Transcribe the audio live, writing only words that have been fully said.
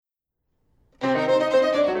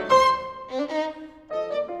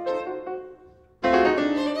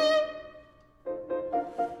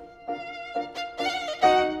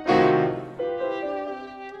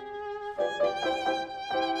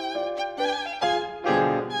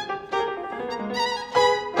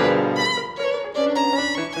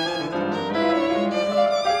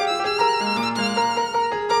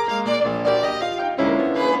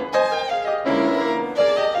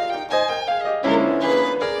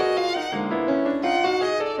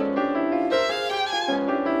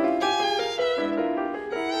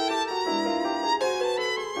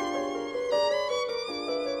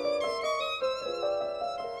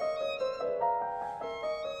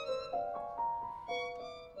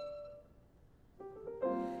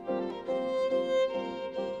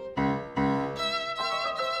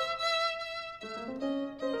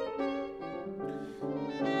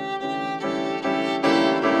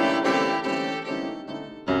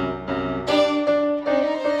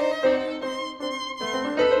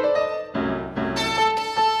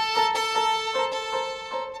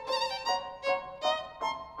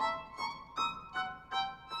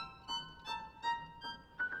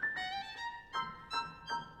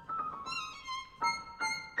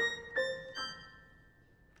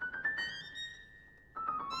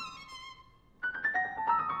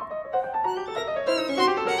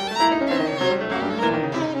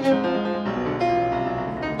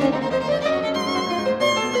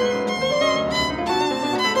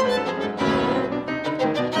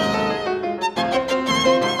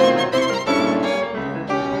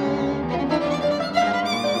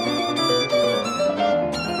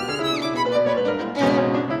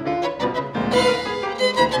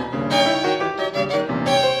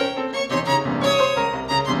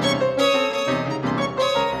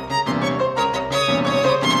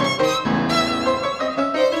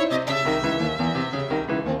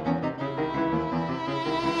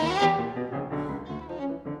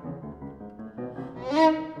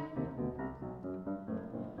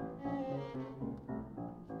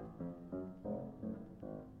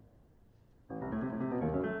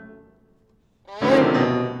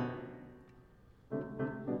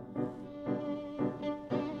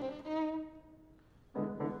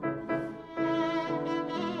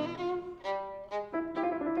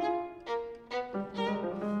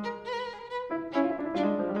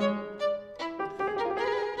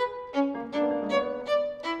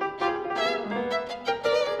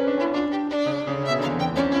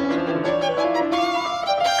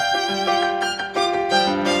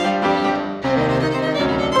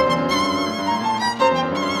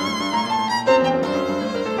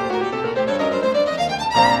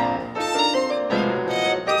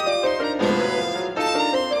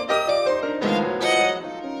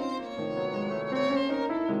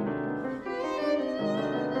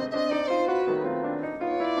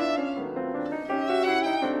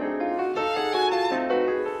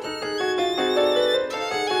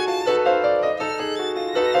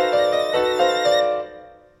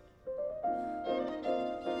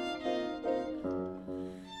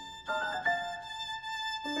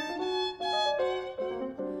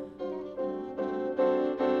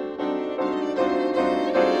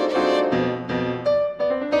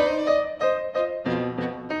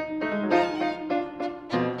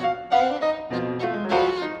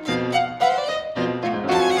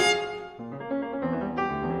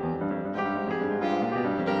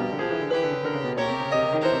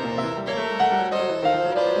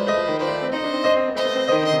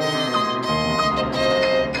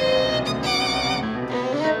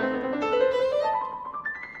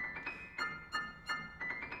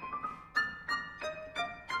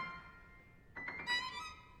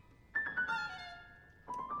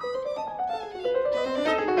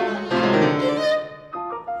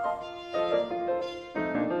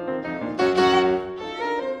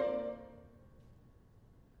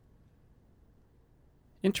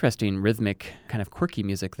Interesting, rhythmic, kind of quirky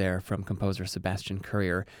music there from composer Sebastian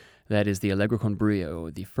Currier. That is the Allegro con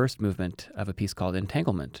brio, the first movement of a piece called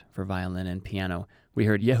Entanglement for violin and piano. We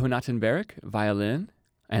heard Jehonatan Berg, violin,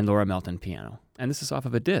 and Laura Melton, piano. And this is off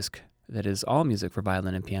of a disc that is all music for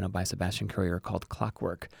violin and piano by Sebastian Currier called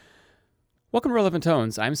Clockwork. Welcome to Relevant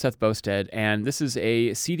Tones. I'm Seth Bosted, and this is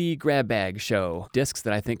a CD grab bag show. Discs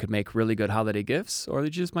that I think could make really good holiday gifts, or that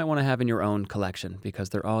you just might want to have in your own collection because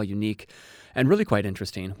they're all unique and really quite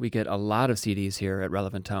interesting. We get a lot of CDs here at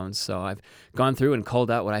Relevant Tones, so I've gone through and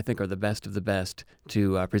culled out what I think are the best of the best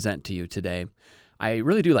to present to you today. I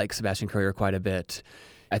really do like Sebastian Currier quite a bit.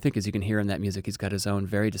 I think as you can hear in that music, he's got his own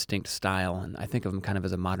very distinct style, and I think of him kind of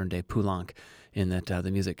as a modern-day Poulenc in that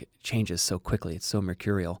the music changes so quickly. It's so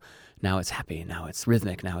mercurial. Now it's happy, now it's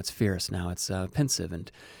rhythmic, now it's fierce, now it's pensive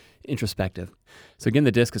and introspective. So again,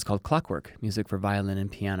 the disc is called Clockwork, music for violin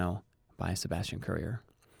and piano by Sebastian Currier.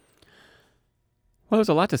 Well, there's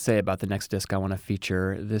a lot to say about the next disc I want to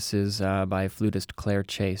feature. This is by flutist Claire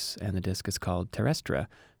Chase, and the disc is called Terrestre,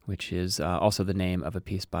 which is also the name of a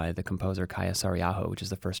piece by the composer Kaija Saariaho, which is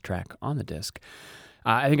the first track on the disc.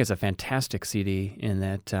 I think it's a fantastic CD in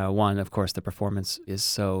that, one, of course, the performance is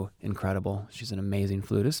so incredible. She's an amazing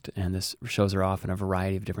flutist, and this shows her off in a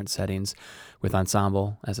variety of different settings with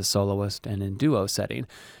ensemble as a soloist and in duo setting.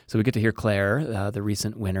 So we get to hear Claire, the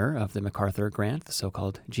recent winner of the MacArthur Grant, the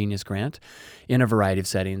so-called Genius Grant, in a variety of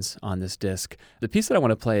settings on this disc. The piece that I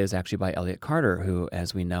want to play is actually by Elliott Carter, who,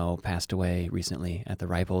 as we know, passed away recently at the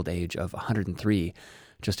ripe old age of 103.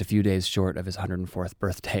 Just a few days short of his 104th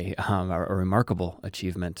birthday, a remarkable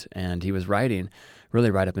achievement. And he was writing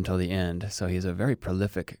really right up until the end, so he's a very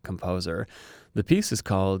prolific composer. The piece is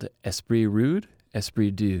called Esprit Rude,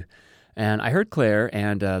 Esprit Doux. And I heard Claire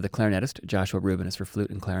and the clarinetist, Joshua Rubin, is for flute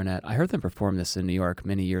and clarinet. I heard them perform this in New York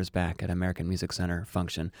many years back at American Music Center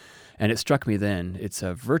function. And it struck me then, it's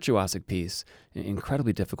a virtuosic piece,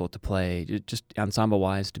 incredibly difficult to play, just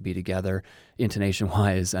ensemble-wise to be together,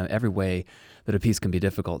 intonation-wise, every way that a piece can be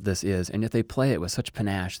difficult, this is. And yet they play it with such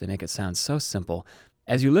panache, they make it sound so simple.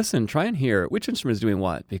 As you listen, try and hear which instrument is doing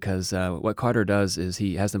what, because what Carter does is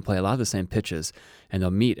he has them play a lot of the same pitches, and they'll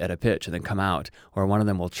meet at a pitch and then come out, or one of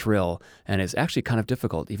them will trill, and it's actually kind of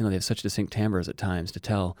difficult, even though they have such distinct timbres at times, to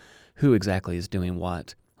tell who exactly is doing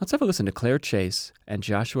what. Let's have a listen to Claire Chase and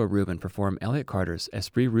Joshua Rubin perform Elliott Carter's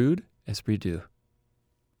Esprit Rude, Esprit Doux.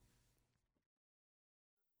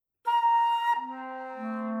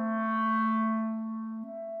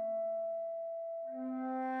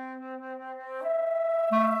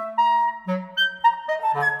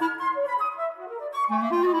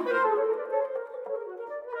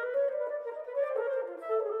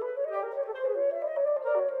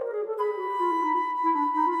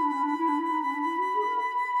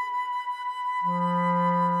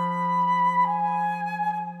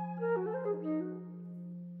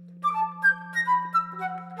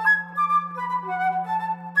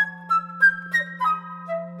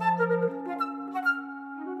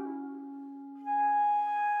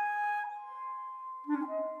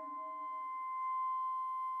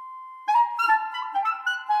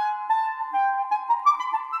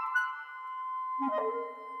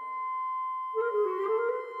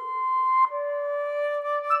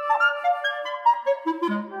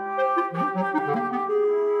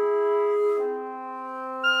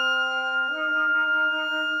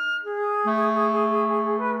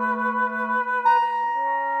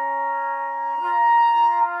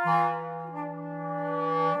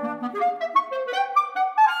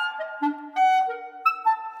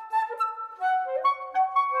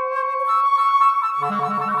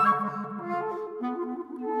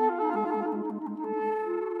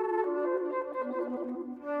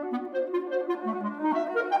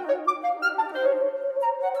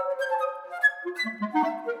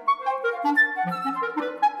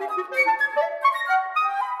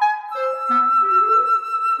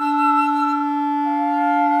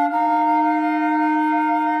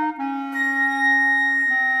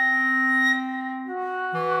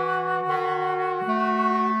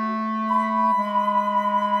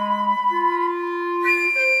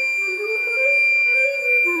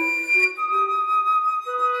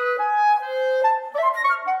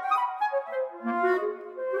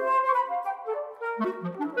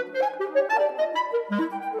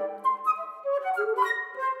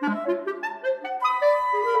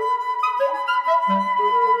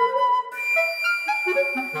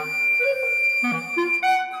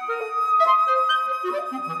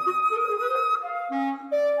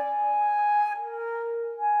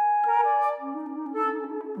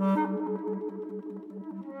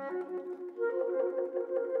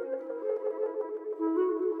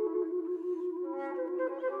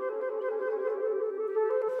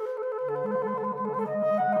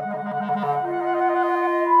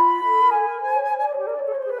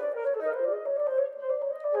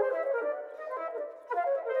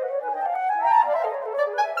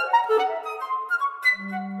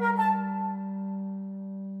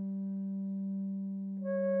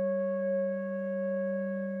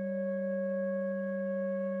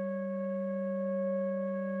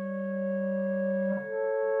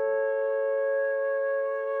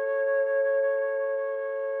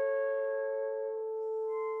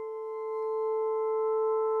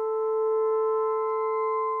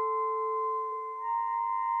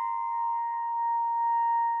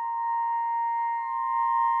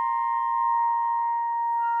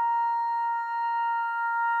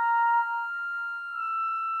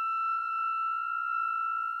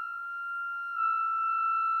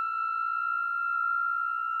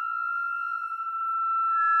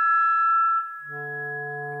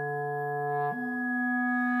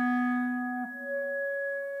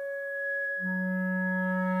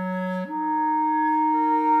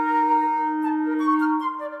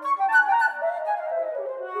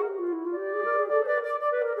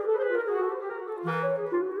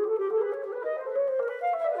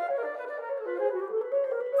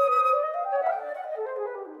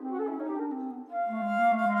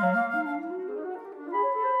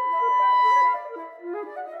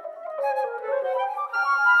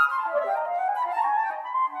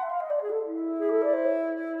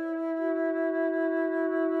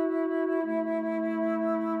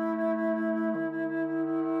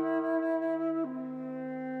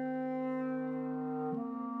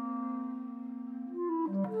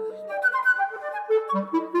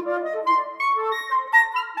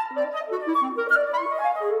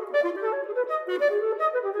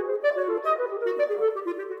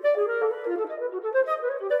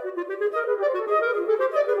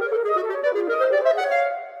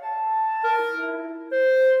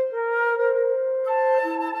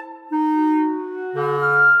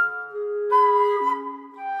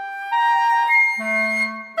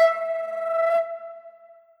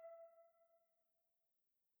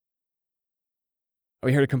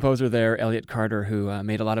 We heard a composer there, Elliott Carter, who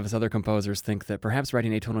made a lot of us other composers think that perhaps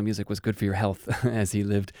writing atonal music was good for your health as he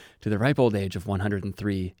lived to the ripe old age of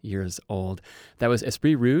 103 years old. That was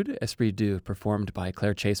Esprit Rude, Esprit Doux, performed by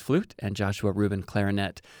Claire Chase flute and Joshua Rubin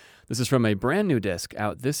clarinet. This is from a brand new disc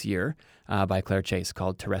out this year by Claire Chase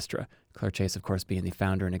called Terrestre. Claire Chase, of course, being the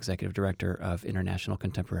founder and executive director of International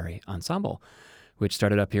Contemporary Ensemble, which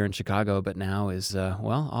started up here in Chicago, but now is,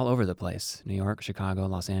 all over the place. New York, Chicago,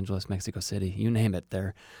 Los Angeles, Mexico City, you name it,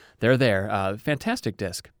 they're there. Fantastic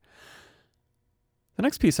disc. The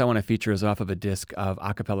next piece I want to feature is off of a disc of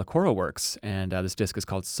a cappella choral works, and this disc is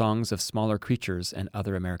called Songs of Smaller Creatures and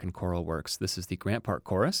Other American Choral Works. This is the Grant Park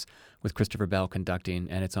Chorus with Christopher Bell conducting,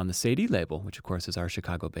 and it's on the Sadie label, which of course is our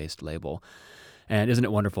Chicago-based label. And isn't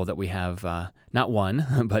it wonderful that we have not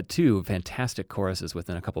one, but two fantastic choruses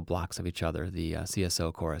within a couple blocks of each other, the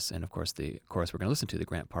CSO chorus and, of course, the chorus we're going to listen to, the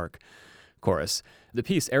Grant Park chorus. The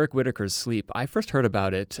piece, Eric Whitacre's Sleep, I first heard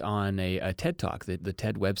about it on a TED Talk, the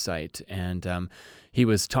TED website, and he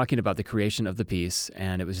was talking about the creation of the piece,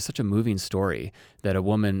 and it was just such a moving story that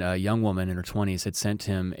a young woman in her 20s, had sent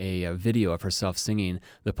him a video of herself singing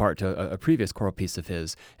the part to a previous choral piece of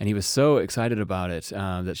his, and he was so excited about it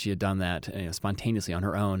that she had done that spontaneously on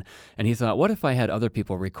her own, and he thought, what if I had other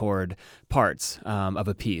people record parts of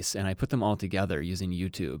a piece, and I put them all together using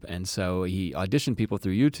YouTube? And so he auditioned people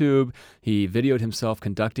through YouTube, he videoed himself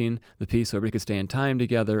conducting the piece so everybody could stay in time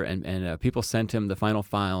together, and people sent him the final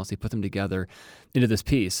files, he put them together into this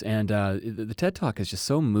piece. And the TED Talk is just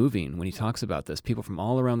so moving when he talks about this. People from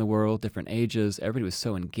all around the world, different ages, everybody was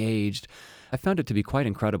so engaged. I found it to be quite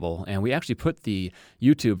incredible, and we actually put the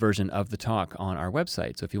YouTube version of the talk on our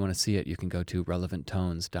website, so if you want to see it, you can go to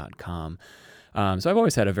relevanttones.com. So I've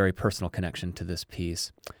always had a very personal connection to this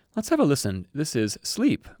piece. Let's have a listen. This is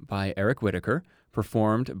Sleep by Eric Whitacre,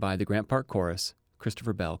 performed by the Grant Park Chorus,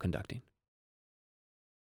 Christopher Bell conducting.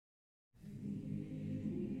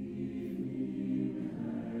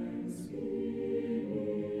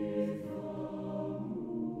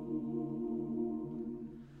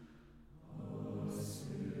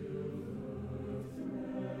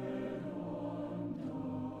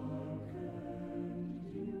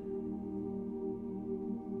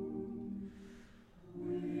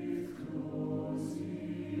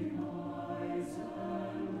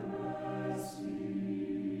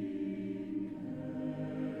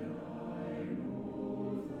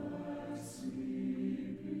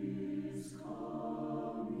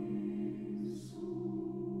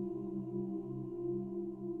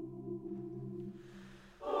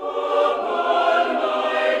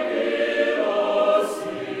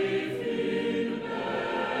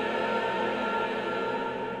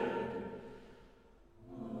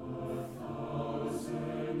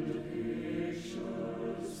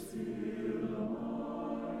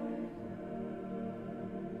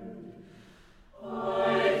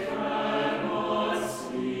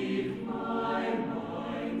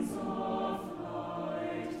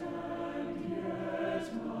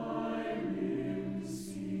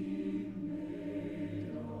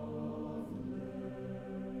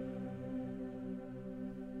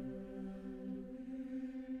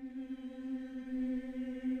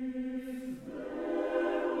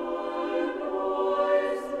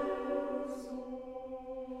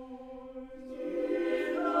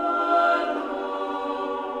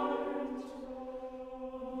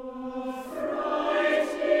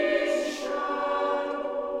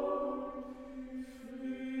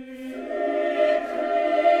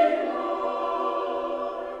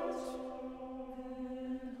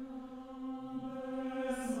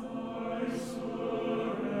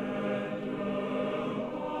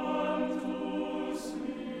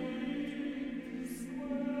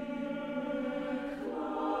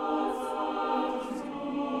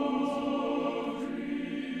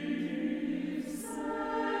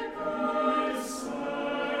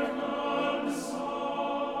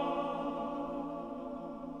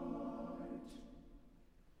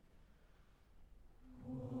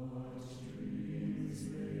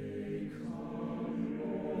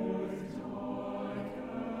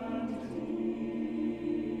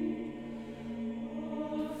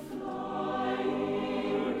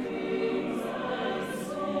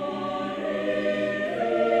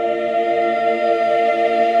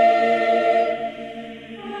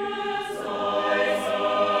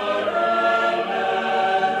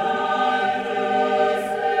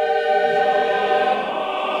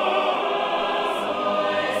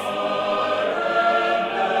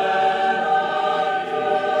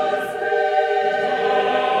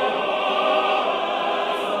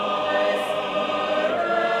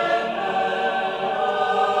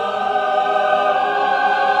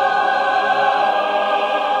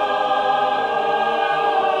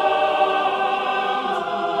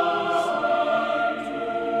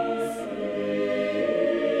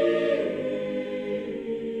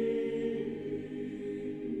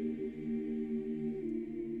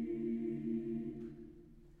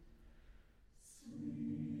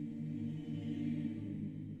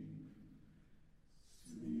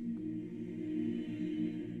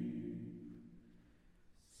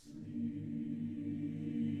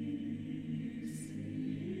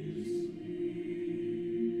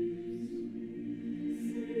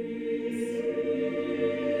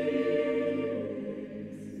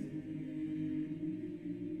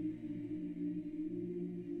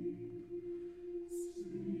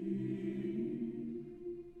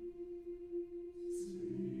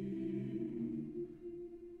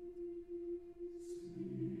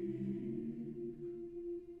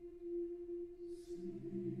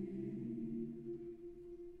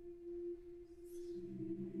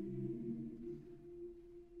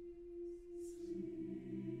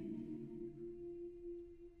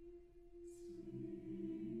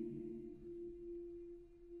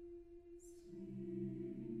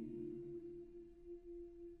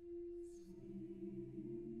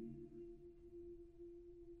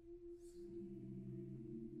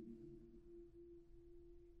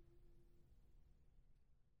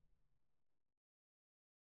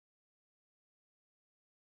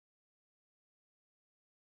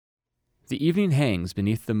 The evening hangs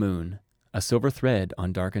beneath the moon, a silver thread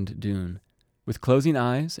on darkened dune. With closing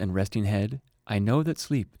eyes and resting head, I know that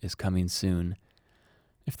sleep is coming soon.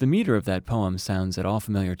 If the meter of that poem sounds at all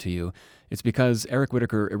familiar to you, it's because Eric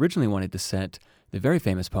Whitacre originally wanted to set the very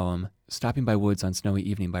famous poem Stopping by Woods on Snowy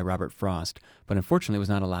Evening by Robert Frost, but unfortunately was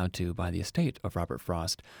not allowed to by the estate of Robert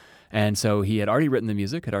Frost. And so he had already written the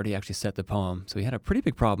music, had already actually set the poem, so he had a pretty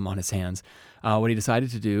big problem on his hands. What he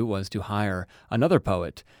decided to do was to hire another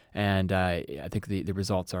poet, and I think the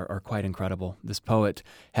results are quite incredible. This poet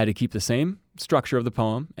had to keep the same structure of the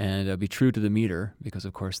poem and be true to the meter, because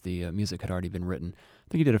of course the music had already been written. I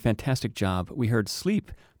think he did a fantastic job. We heard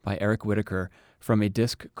Sleep by Eric Whitacre from a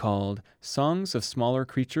disc called Songs of Smaller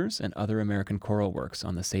Creatures and Other American Choral Works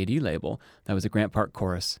on the Sadie label. That was a Grant Park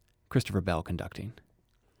chorus, Christopher Bell conducting.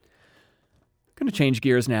 I'm going to change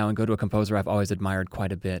gears now and go to a composer I've always admired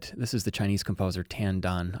quite a bit. This is the Chinese composer Tan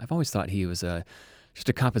Dun. I've always thought he was just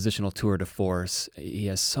a compositional tour de force. He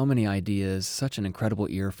has so many ideas, such an incredible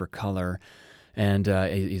ear for color, and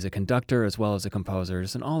he's a conductor as well as a composer.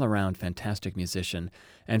 Just an all-around fantastic musician.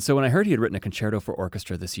 And so when I heard he had written a concerto for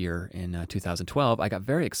orchestra this year in 2012, I got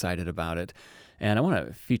very excited about it, and I want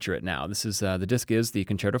to feature it now. This is the disc is the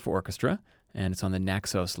Concerto for Orchestra, and it's on the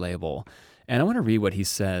Naxos label. And I want to read what he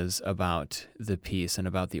says about the piece and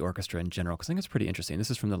about the orchestra in general, because I think it's pretty interesting.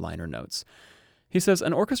 This is from the liner notes. He says,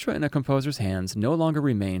 "An orchestra in a composer's hands no longer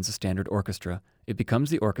remains a standard orchestra. It becomes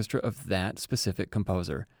the orchestra of that specific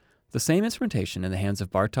composer. The same instrumentation in the hands of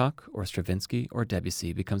Bartók or Stravinsky or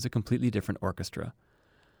Debussy becomes a completely different orchestra.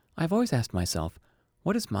 I've always asked myself,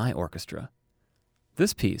 what is my orchestra?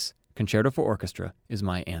 This piece, Concerto for Orchestra, is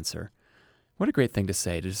my answer." What a great thing to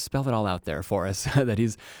say, to just spell it all out there for us, that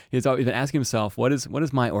he's always been asking himself, what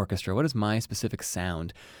is my orchestra? What is my specific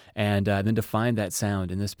sound? And then to find that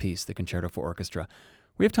sound in this piece, the Concerto for Orchestra.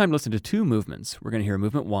 We have time to listen to two movements. We're going to hear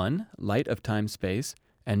Movement 1, Light of Time Space,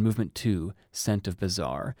 and Movement 2, Scent of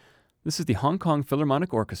Bazaar. This is the Hong Kong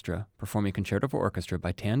Philharmonic Orchestra performing Concerto for Orchestra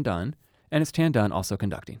by Tan Dun, and it's Tan Dun also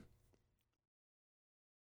conducting.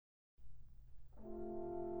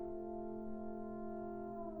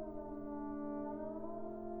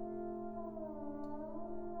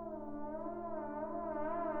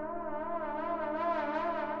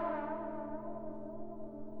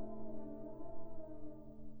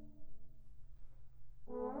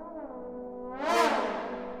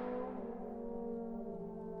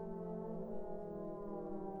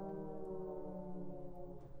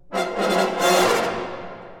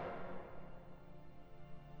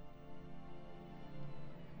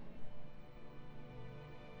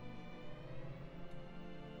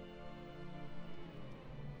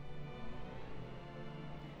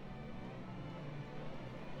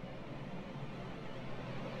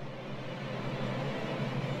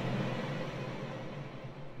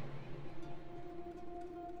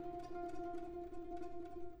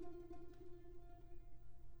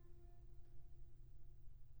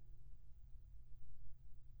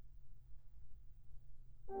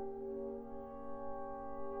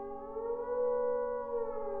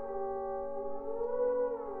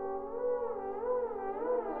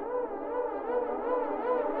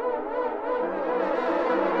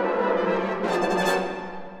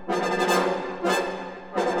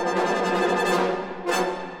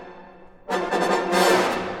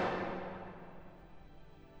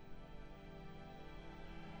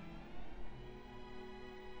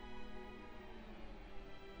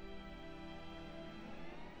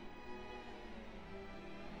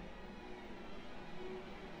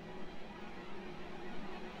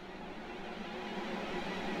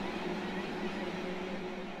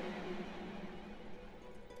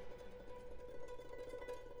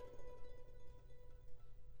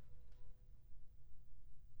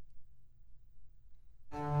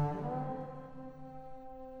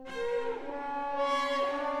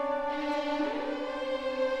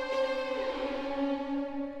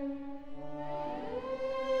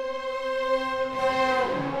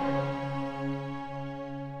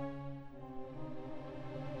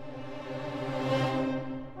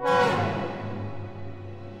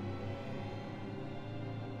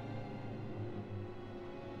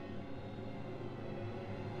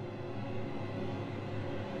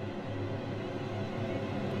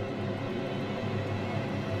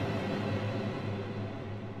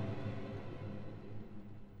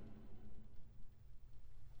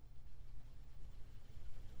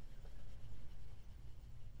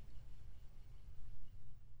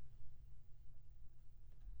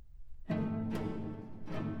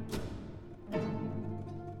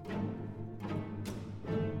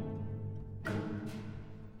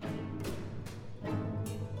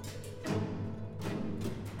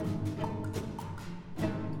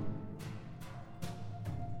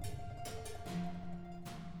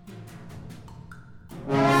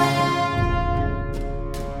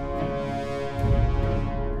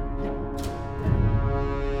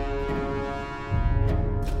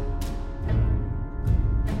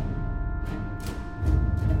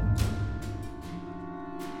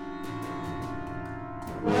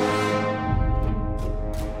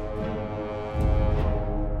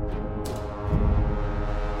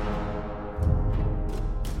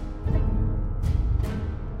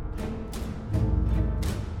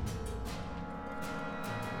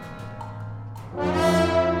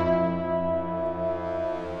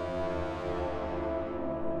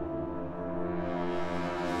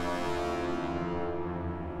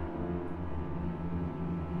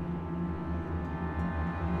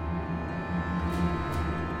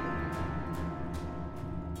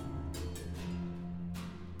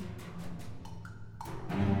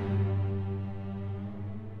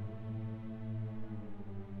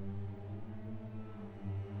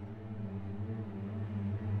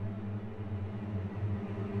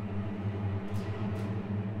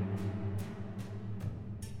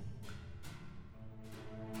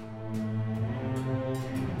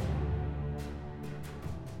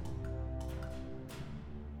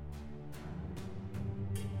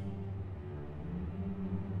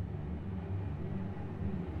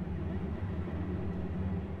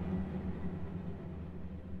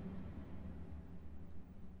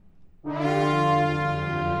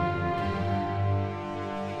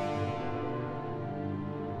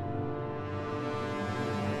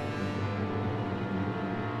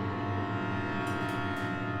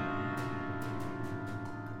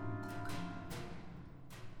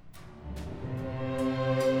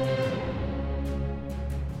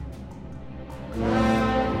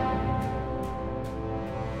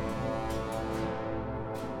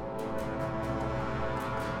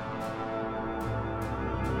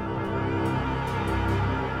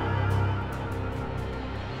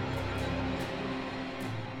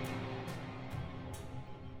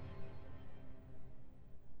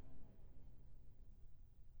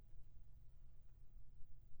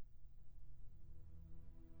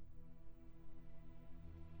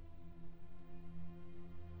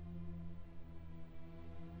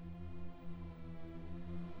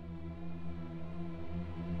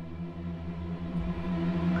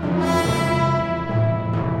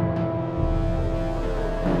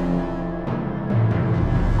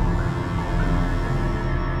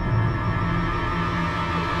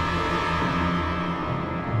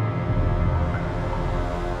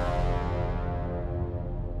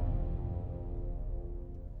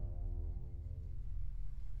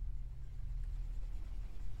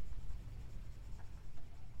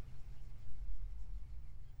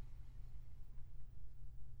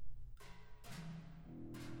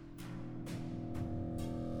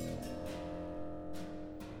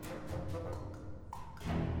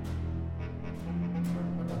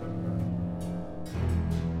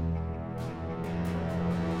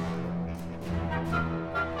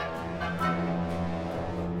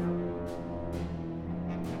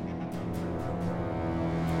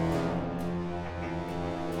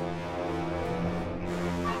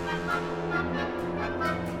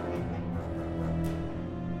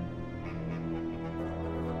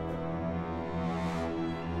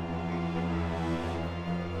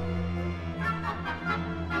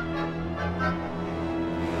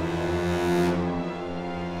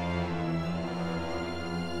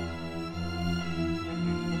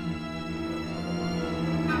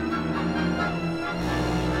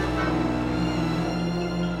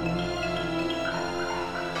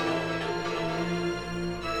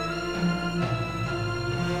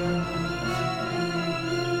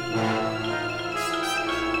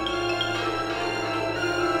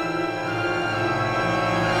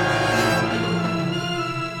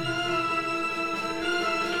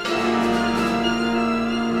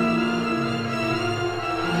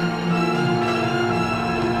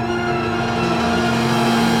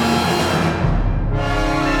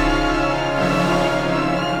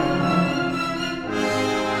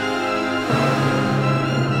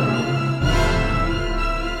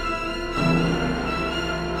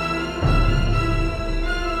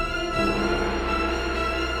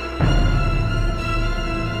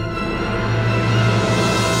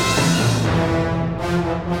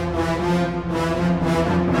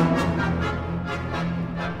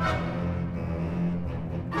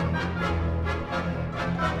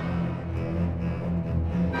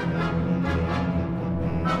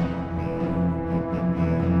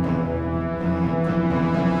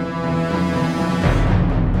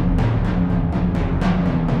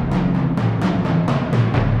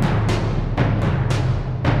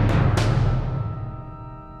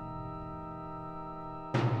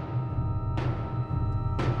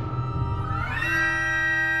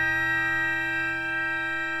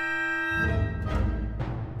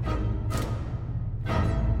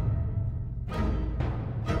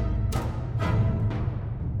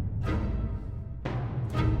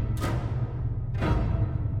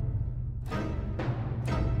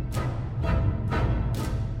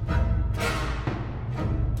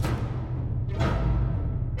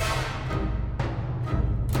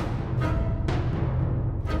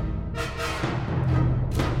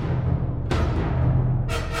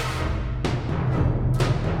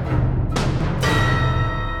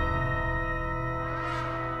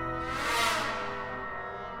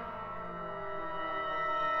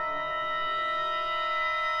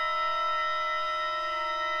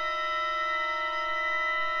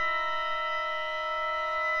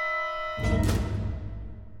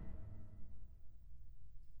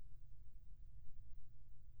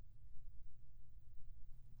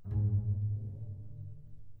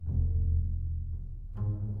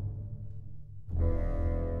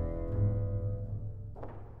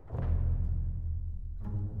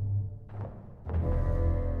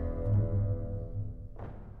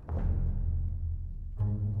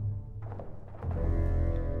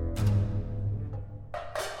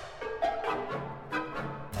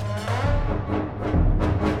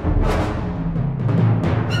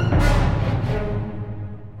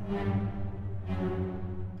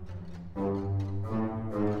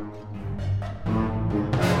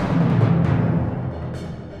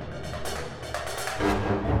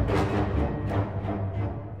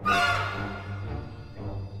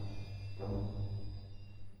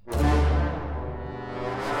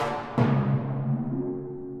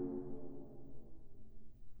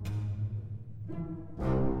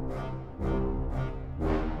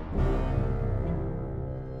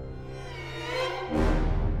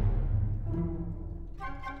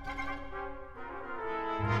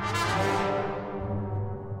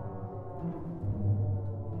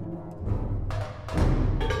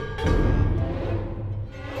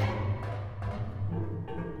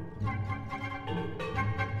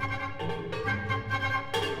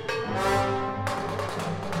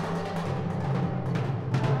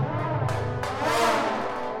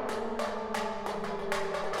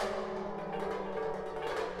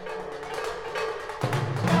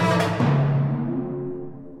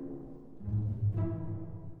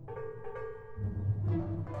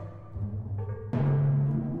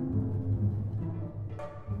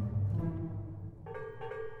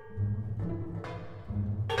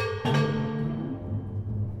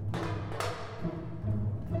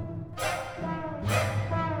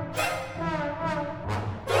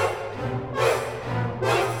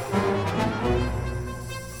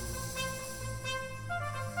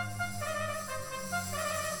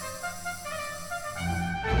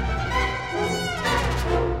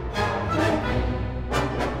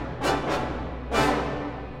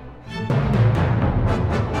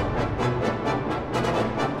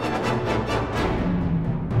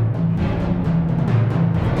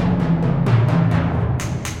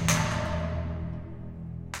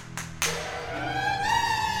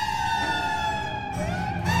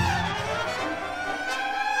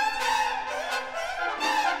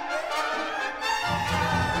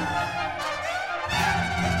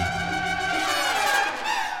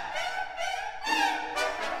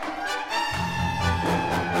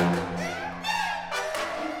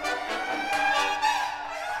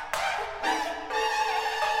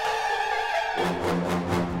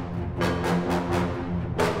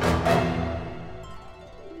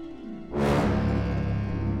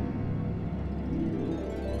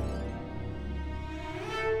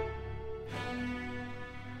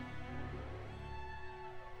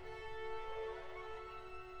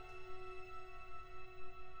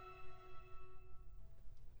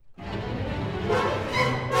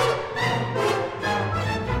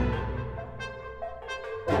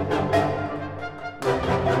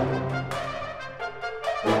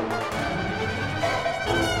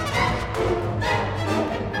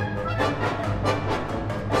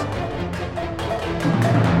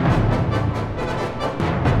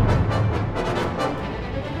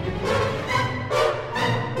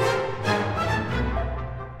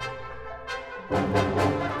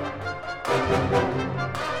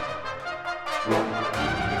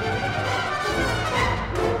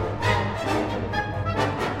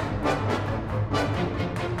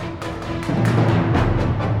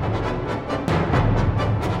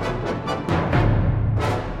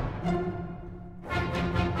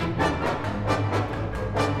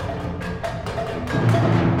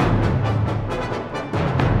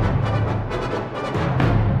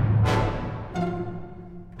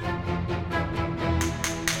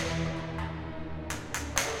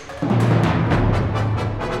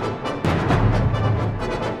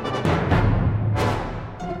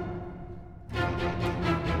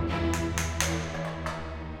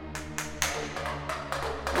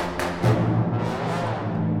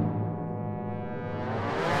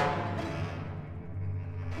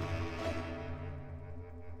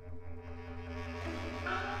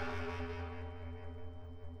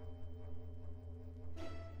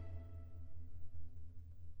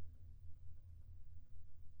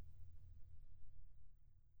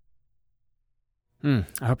 I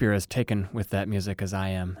hope you're as taken with that music as I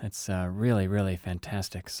am. It's really, really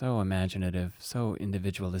fantastic. So imaginative, so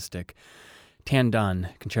individualistic. Tan Dun,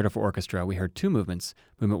 Concerto for Orchestra. We heard two movements.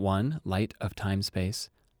 Movement 1, Light of Time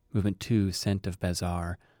Space. Movement 2, Scent of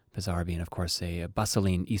Bezzar. Bezzar being, of course, a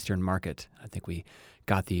bustling Eastern market. I think we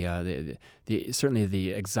got the certainly the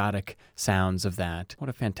exotic sounds of that. What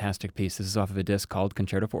a fantastic piece. This is off of a disc called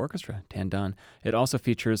Concerto for Orchestra, Tan Dun. It also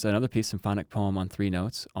features another piece, Symphonic Poem on 3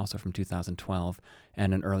 Notes, also from 2012,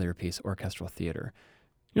 and an earlier piece, Orchestral Theater.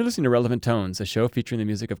 You're listening to Relevant Tones, a show featuring the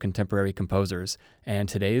music of contemporary composers, and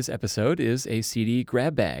today's episode is a CD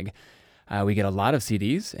grab bag. We get a lot of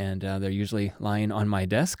CDs, and they're usually lying on my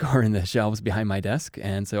desk or in the shelves behind my desk.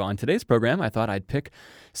 And so on today's program, I thought I'd pick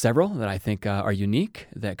several that I think are unique,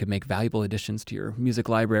 that could make valuable additions to your music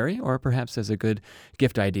library, or perhaps as a good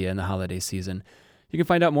gift idea in the holiday season. You can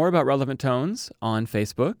find out more about Relevant Tones on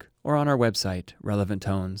Facebook or on our website,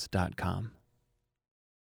 relevanttones.com.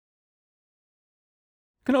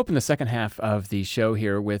 I'm going to open the second half of the show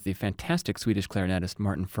here with the fantastic Swedish clarinetist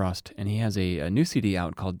Martin Frost, and he has a new CD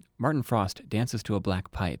out called Martin Frost Dances to a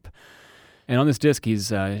Black Pipe. And on this disc,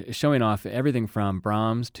 he's showing off everything from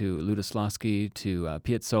Brahms to Lutoslawski to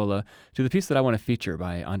Piazzolla to the piece that I want to feature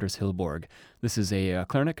by Anders Hillborg. This is a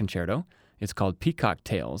clarinet concerto. It's called Peacock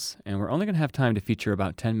Tales, and we're only going to have time to feature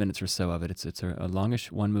about 10 minutes or so of it. It's a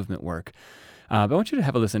longish one-movement work. But I want you to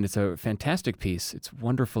have a listen. It's a fantastic piece. It's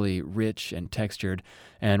wonderfully rich and textured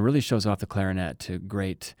and really shows off the clarinet to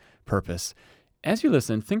great purpose. As you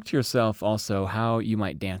listen, think to yourself also how you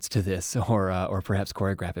might dance to this or perhaps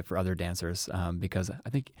choreograph it for other dancers because I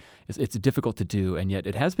think it's difficult to do, and yet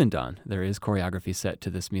it has been done. There is choreography set to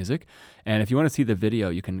this music. And if you want to see the video,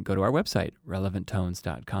 you can go to our website,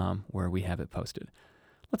 relevanttones.com, where we have it posted.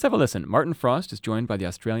 Let's have a listen. Martin Frost is joined by the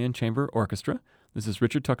Australian Chamber Orchestra. This is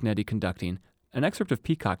Richard Tocnetti conducting an excerpt of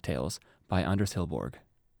Peacock Tales by Anders Hillborg.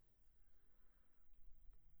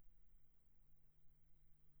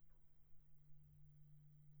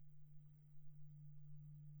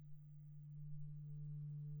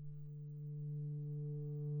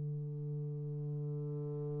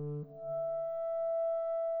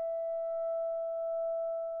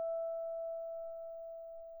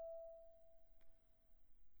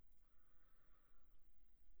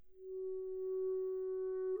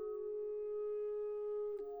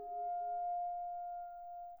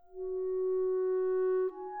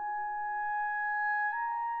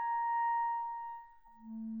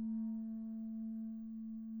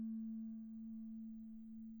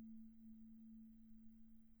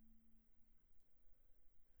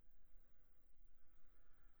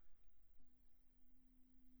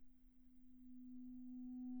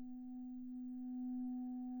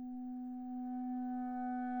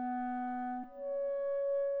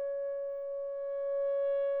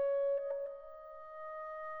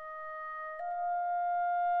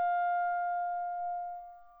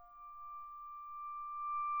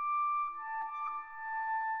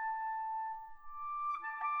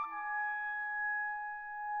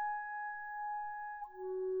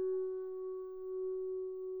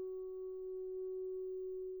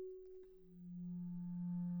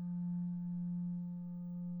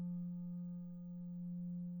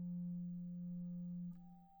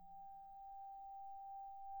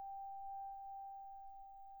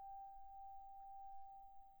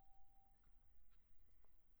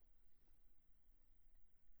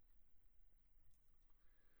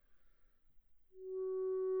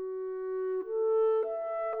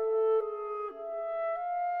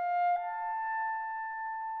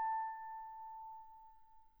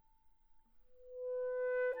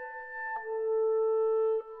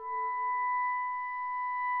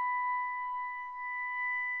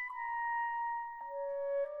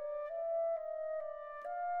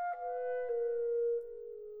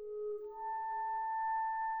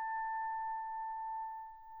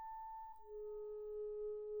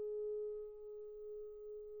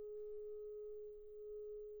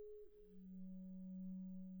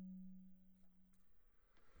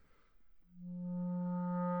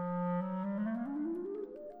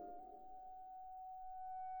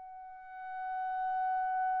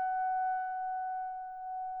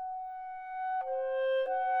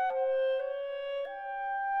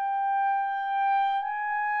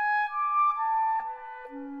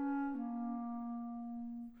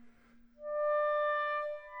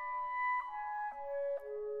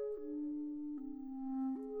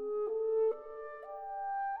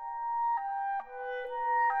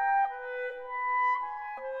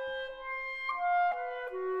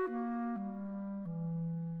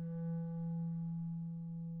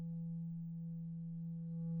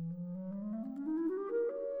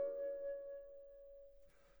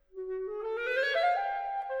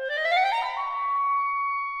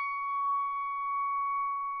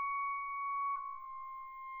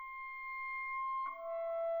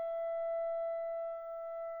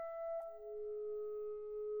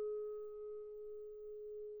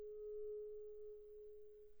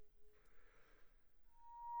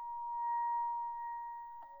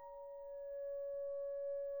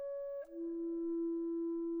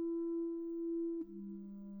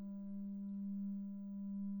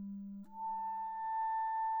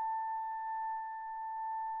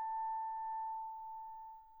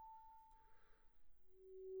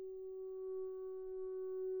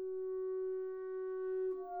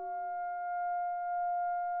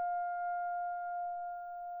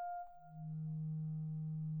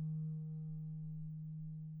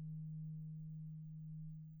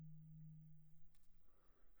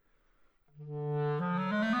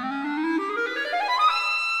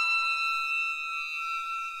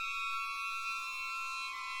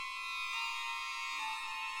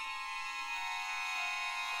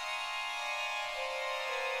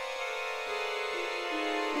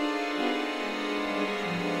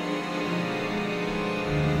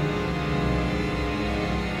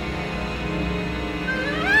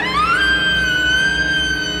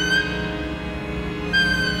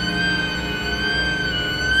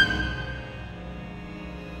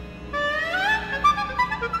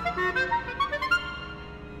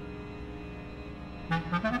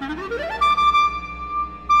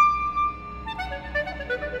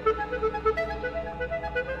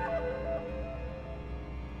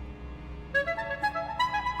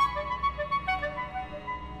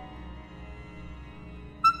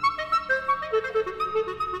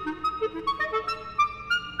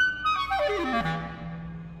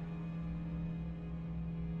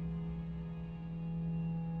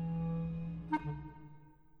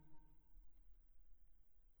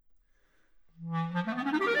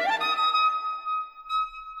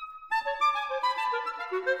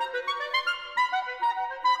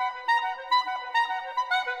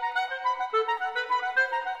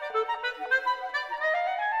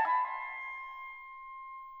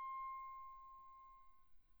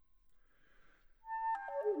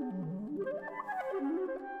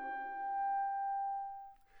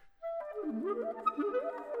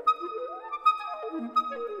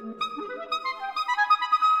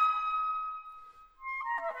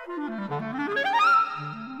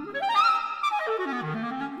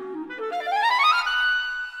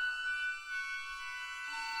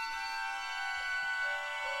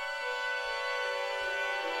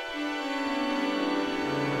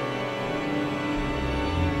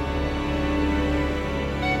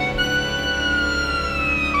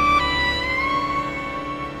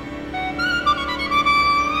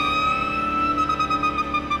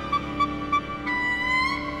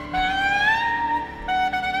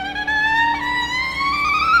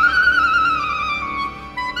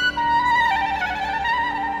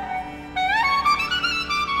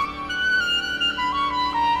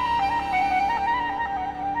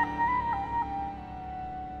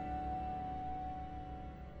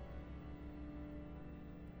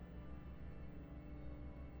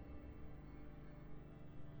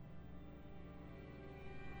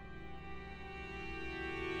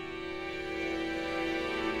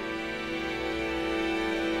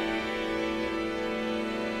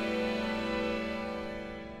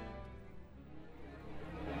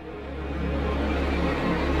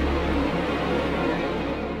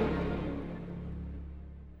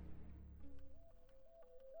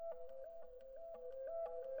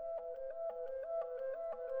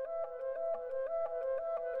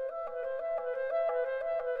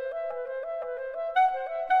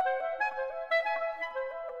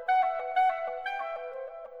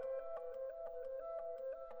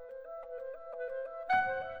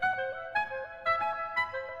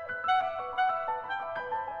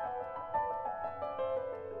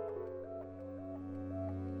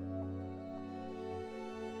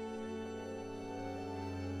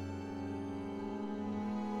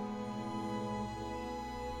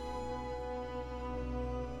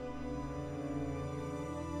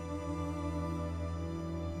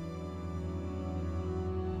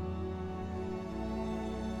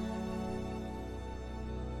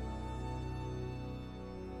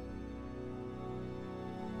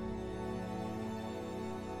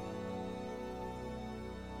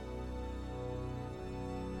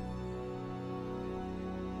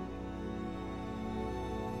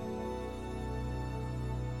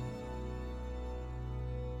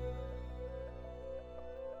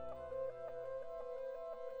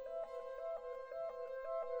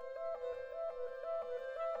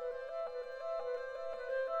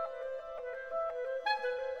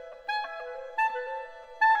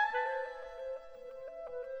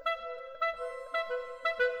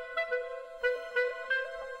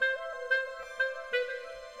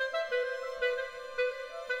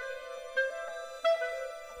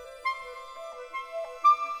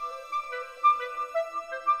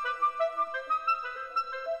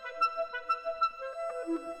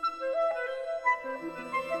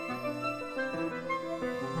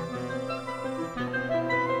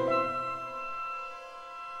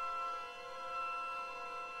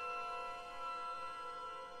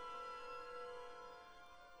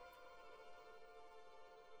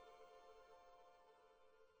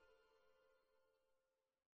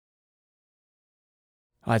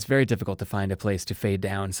 It's very difficult to find a place to fade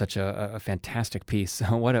down such a fantastic piece.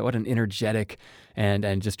 What an energetic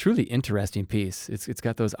and just truly interesting piece. It's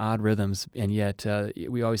got those odd rhythms, and yet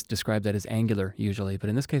we always describe that as angular usually, but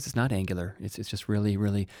in this case it's not angular. It's just really,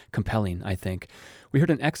 really compelling, I think. We heard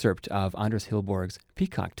an excerpt of Anders Hillborg's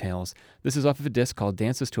Peacock Tales. This is off of a disc called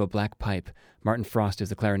Dances to a Black Pipe. Martin Frost is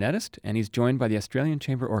the clarinetist, and he's joined by the Australian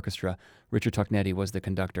Chamber Orchestra. Richard Tocnetti was the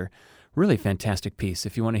conductor. Really fantastic piece.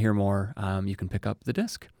 If you want to hear more, you can pick up the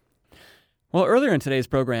disc. Well, earlier in today's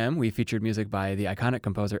program, we featured music by the iconic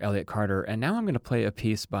composer Elliott Carter, and now I'm going to play a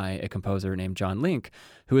piece by a composer named John Link,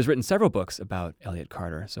 who has written several books about Elliott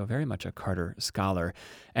Carter, so very much a Carter scholar.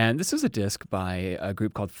 And this is a disc by a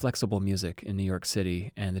group called Flexible Music in New York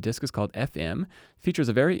City, and the disc is called FM. Features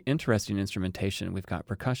a very interesting instrumentation. We've got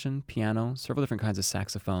percussion, piano, several different kinds of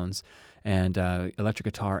saxophones, and electric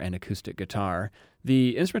guitar and acoustic guitar.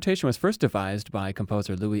 The instrumentation was first devised by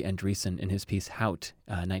composer Louis Andriessen in his piece Hout,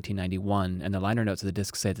 1991, and the liner notes of the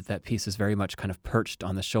disc say that piece is very much kind of perched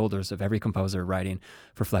on the shoulders of every composer writing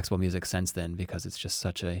for Flexible Music since then, because it's just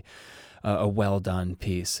such a well-done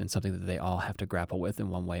piece and something that they all have to grapple with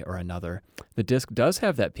in one way or another. The disc does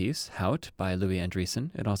have that piece, Hout, by Louis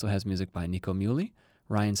Andriessen. It also has music by Nico Muhly,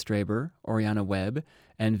 Ryan Straber, Oriana Webb,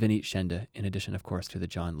 and Vineet Shende, in addition, of course, to the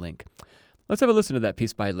John Link. Let's have a listen to that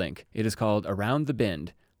piece by Link. It is called Around the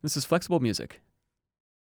Bend. This is Flexible Music.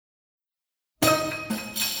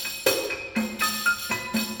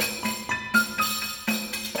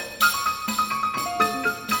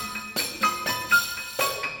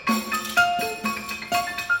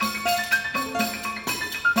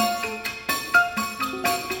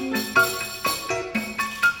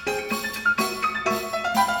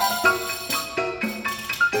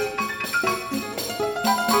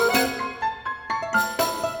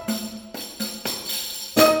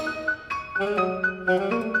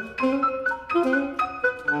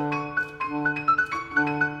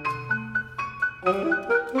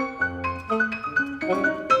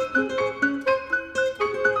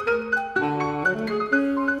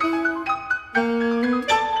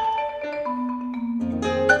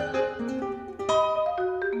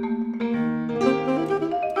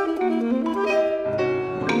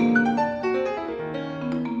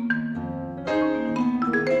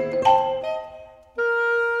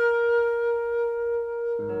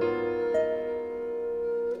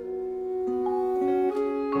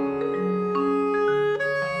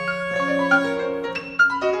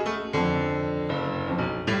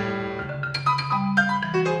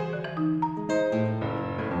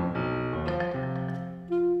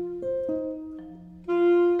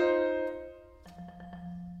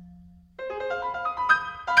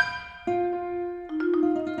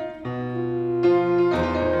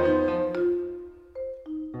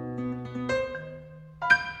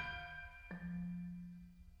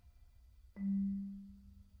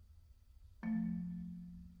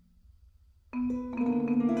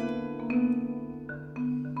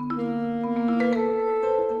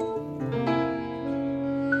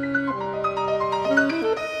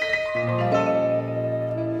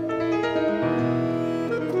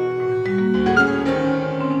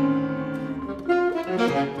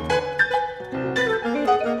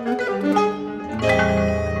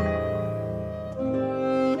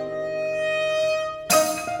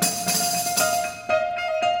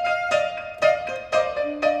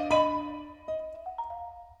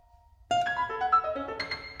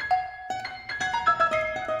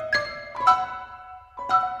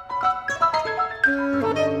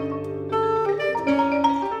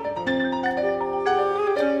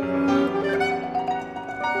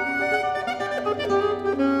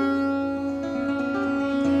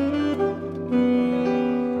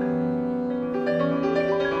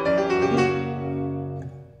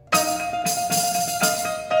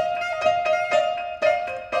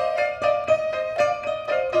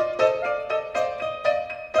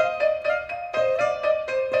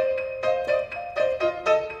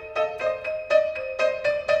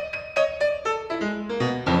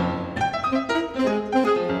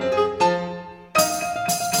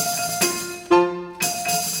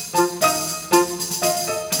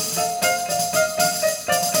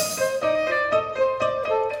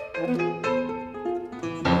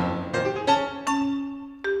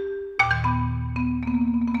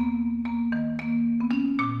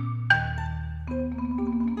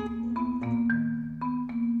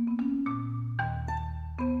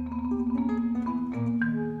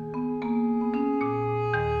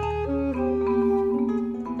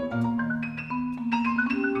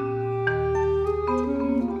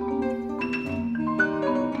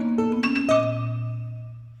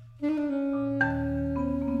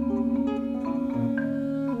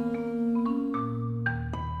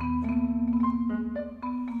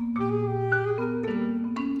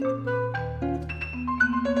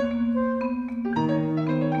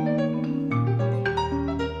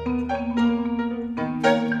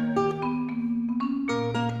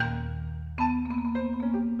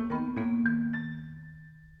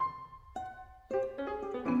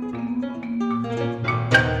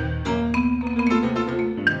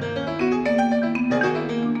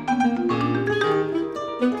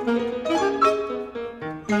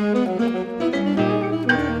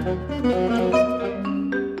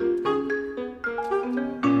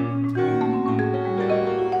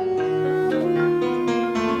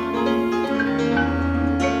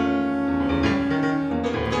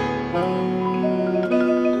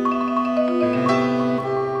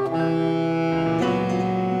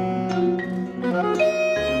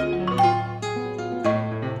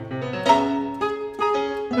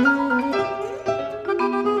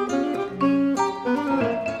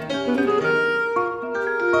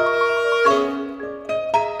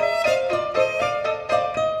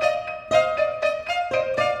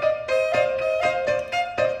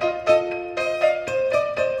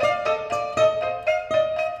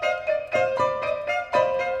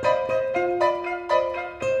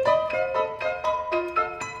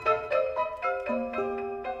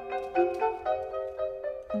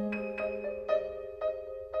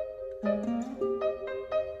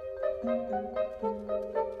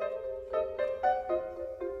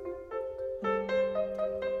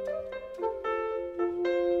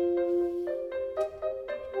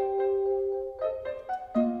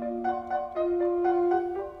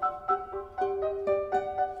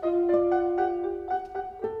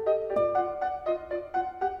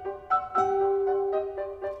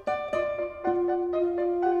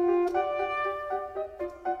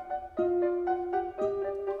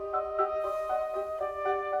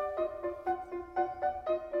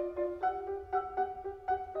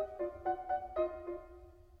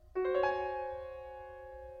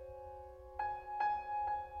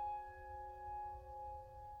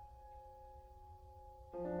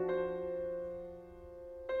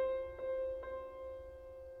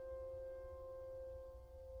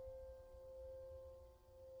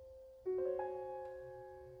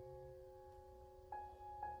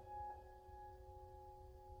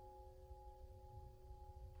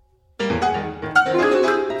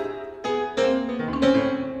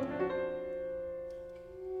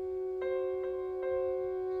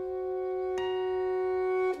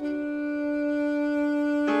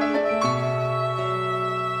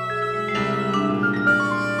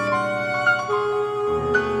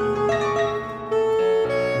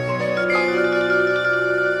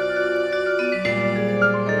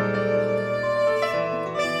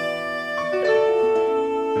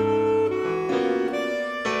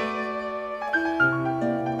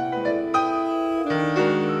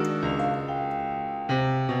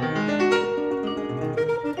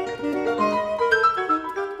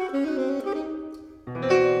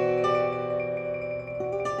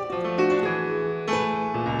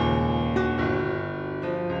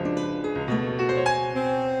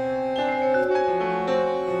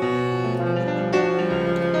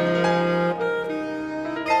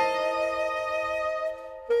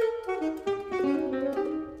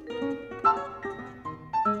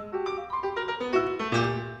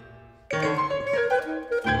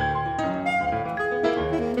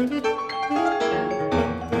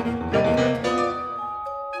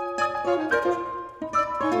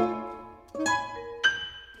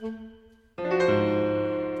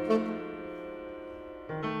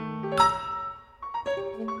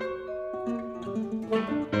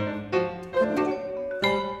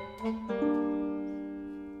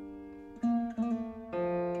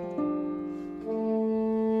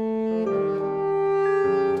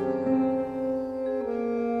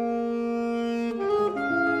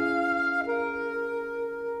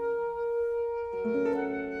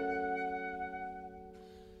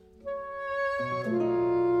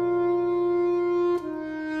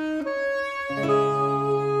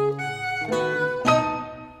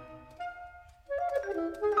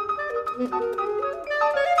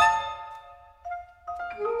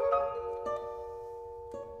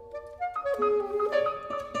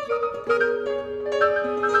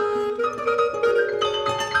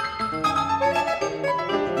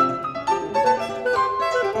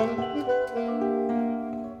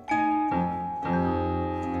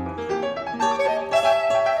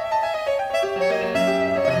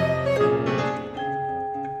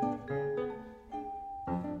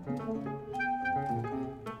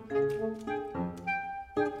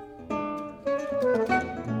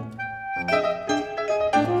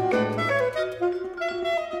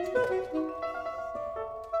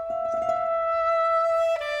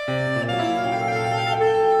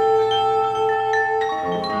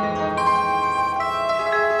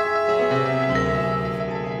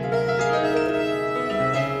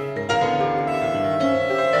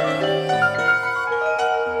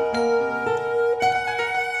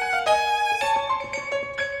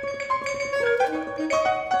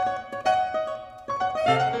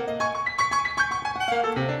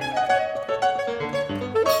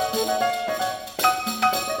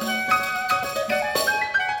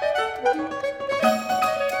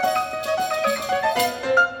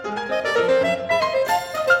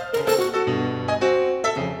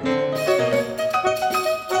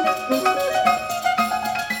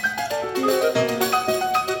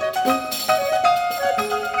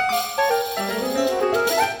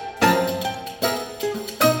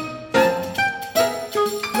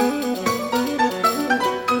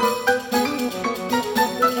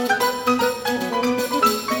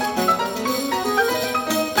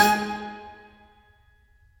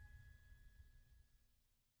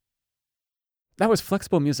 That was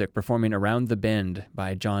Flexible Music performing Around the Bend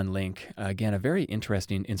by John Link. Again, a very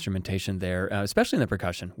interesting instrumentation there, especially in the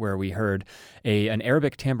percussion, where we heard an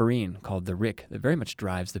Arabic tambourine called the rik that very much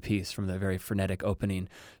drives the piece from the very frenetic opening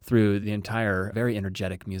through the entire very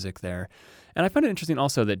energetic music there. And I find it interesting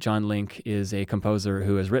also that John Link is a composer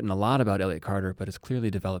who has written a lot about Elliott Carter, but has clearly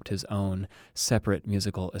developed his own separate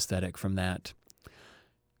musical aesthetic from that.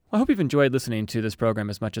 I hope you've enjoyed listening to this program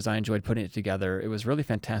as much as I enjoyed putting it together. It was really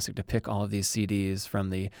fantastic to pick all of these CDs from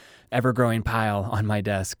the ever-growing pile on my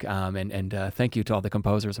desk. And thank you to all the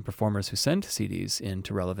composers and performers who send CDs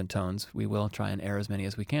into Relevant Tones. We will try and air as many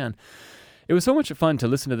as we can. It was so much fun to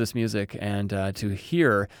listen to this music and to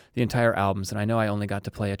hear the entire albums. And I know I only got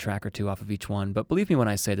to play a track or two off of each one, but believe me when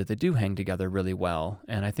I say that they do hang together really well.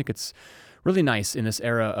 And I think it's really nice in this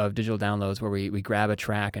era of digital downloads where we grab a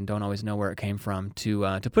track and don't always know where it came from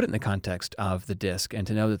to put it in the context of the disc and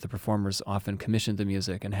to know that the performers often commissioned the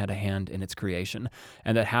music and had a hand in its creation,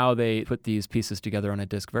 and that how they put these pieces together on a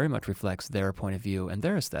disc very much reflects their point of view and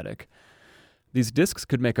their aesthetic. These discs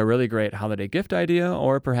could make a really great holiday gift idea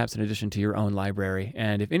or perhaps an addition to your own library.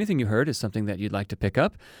 And if anything you heard is something that you'd like to pick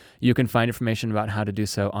up, you can find information about how to do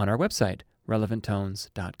so on our website,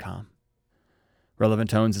 relevanttones.com.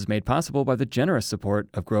 Relevant Tones is made possible by the generous support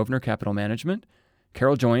of Grosvenor Capital Management,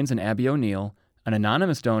 Carol Joines and Abby O'Neill, an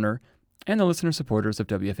anonymous donor, and the listener supporters of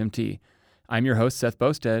WFMT. I'm your host, Seth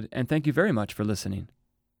Bosted, and thank you very much for listening.